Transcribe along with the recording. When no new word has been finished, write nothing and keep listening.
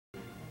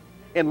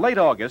In late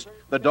August,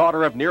 the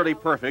daughter of Nearly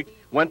Perfect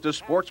went to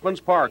Sportsman's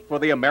Park for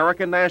the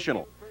American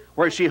National,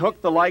 where she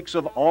hooked the likes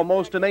of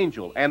Almost an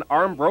Angel and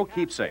Armbro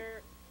Keepsake.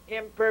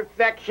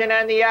 Imperfection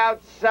on the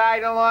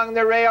outside along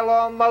the rail,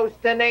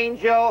 Almost an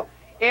Angel.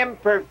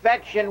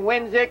 Imperfection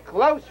wins it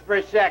close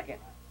for second.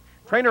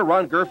 Trainer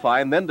Ron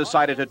Gerfine then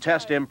decided to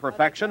test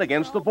Imperfection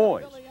against the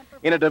boys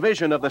in a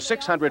division of the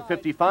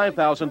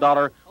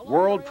 $655,000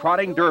 World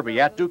Trotting Derby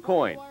at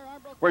DuQuoin,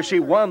 where she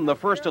won the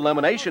first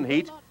elimination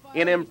heat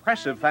in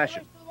impressive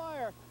fashion.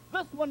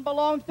 This one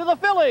belongs to the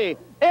filly,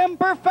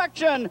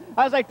 Imperfection.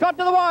 As they trot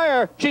to the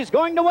wire, she's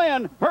going to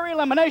win her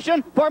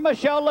elimination for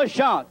Michelle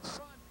Lachance.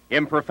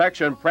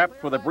 Imperfection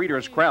prepped for the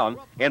Breeders' Crown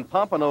in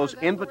Pompano's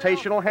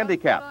Invitational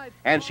Handicap,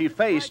 and she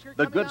faced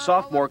the good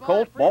sophomore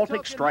colt,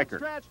 Baltic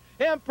Striker.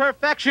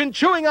 Imperfection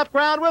chewing up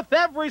ground with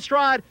every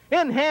stride.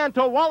 In hand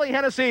to Wally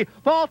Hennessy.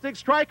 Baltic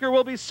Striker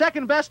will be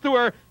second best to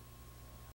her.